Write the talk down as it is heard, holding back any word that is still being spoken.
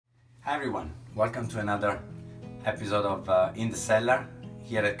Hi everyone, welcome to another episode of In the Cellar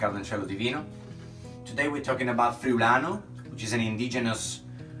here at Cardoncello diVino. Today we're talking about Friulano, which is an indigenous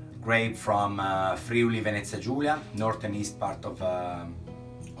grape from Friuli, Venezia Giulia, north and east part of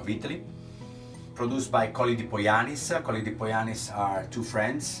Italy. Produced by Colli di Poianis. Colli di Poianis are two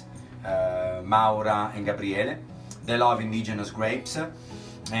friends, Maura and Gabriele. They love indigenous grapes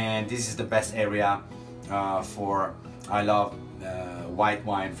and this is the best area I love white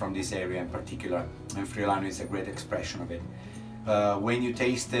wine from this area in particular, and Friulano is a great expression of it. When you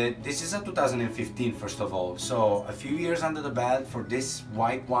taste it, this is a 2015 first of all, so a few years under the belt for this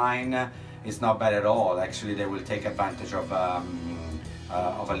white wine is not bad at all. Actually, they will take advantage of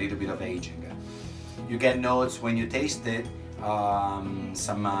a little bit of aging. You get notes when you taste it,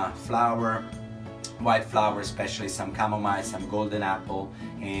 some flower, white flower, especially some chamomile, some golden apple,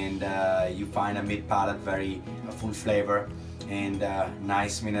 and you find a mid palate, very full flavor and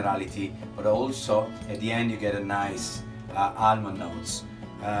nice minerality, but also at the end you get a nice almond notes.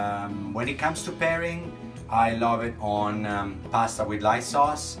 When it comes to pairing, I love it on pasta with light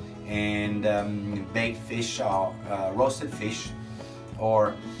sauce and baked fish or roasted fish,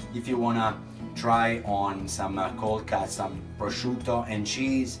 or if you wanna try on some cold cut, some prosciutto and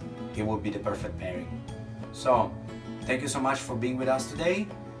cheese, it would be the perfect pairing. So, thank you so much for being with us today.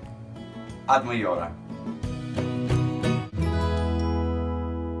 Ad maiora.